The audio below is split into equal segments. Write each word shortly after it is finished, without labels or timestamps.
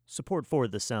Support for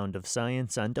The Sound of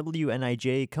Science on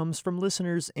WNIJ comes from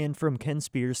listeners and from Ken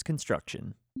Spears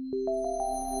Construction.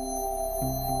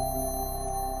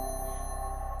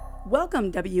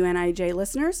 Welcome, WNIJ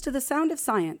listeners, to The Sound of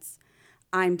Science.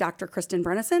 I'm Dr. Kristen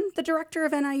Brennison, the director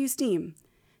of NIU STEAM.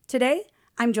 Today,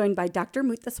 I'm joined by Dr.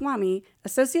 Muthuswamy,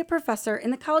 Associate Professor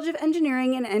in the College of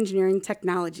Engineering and Engineering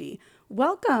Technology.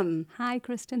 Welcome. Hi,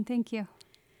 Kristen. Thank you.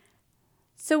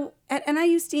 So at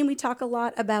NIU STEAM, we talk a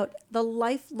lot about the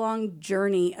lifelong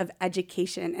journey of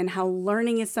education and how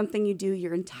learning is something you do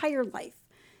your entire life.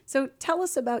 So tell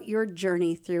us about your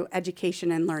journey through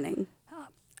education and learning.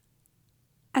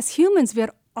 As humans, we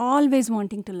are always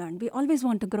wanting to learn. We always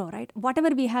want to grow, right?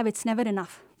 Whatever we have, it's never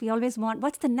enough. We always want,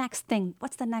 what's the next thing?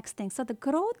 What's the next thing? So the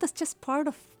growth is just part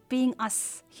of being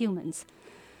us humans.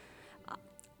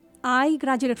 I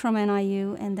graduated from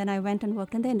NIU, and then I went and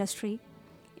worked in the industry.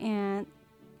 And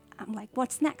I'm like,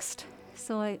 what's next?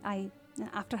 So I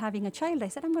after having a child, I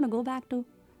said, I'm going to go back to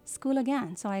school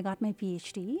again. So I got my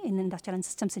PhD in Industrial and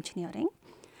Systems Engineering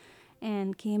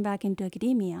and came back into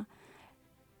academia.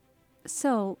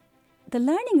 So the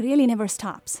learning really never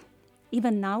stops.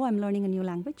 Even now, I'm learning a new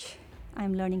language.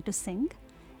 I'm learning to sing.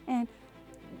 And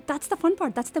that's the fun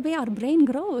part. That's the way our brain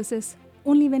grows, is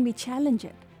only when we challenge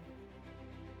it.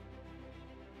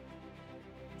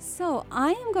 So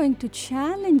I am going to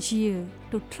challenge you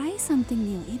to try something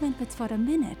new, even if it's for a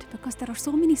minute, because there are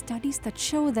so many studies that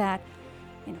show that,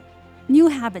 new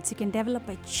habits you can develop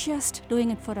by just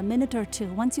doing it for a minute or two.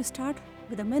 Once you start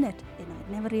with a minute, it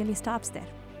never really stops there.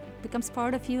 It becomes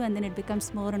part of you, and then it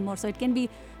becomes more and more. So it can be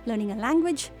learning a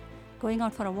language, going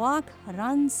out for a walk, a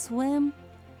run, swim,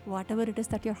 whatever it is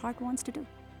that your heart wants to do.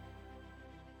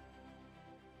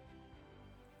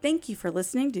 Thank you for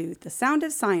listening to The Sound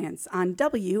of Science on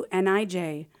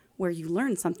WNIJ, where you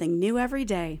learn something new every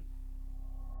day.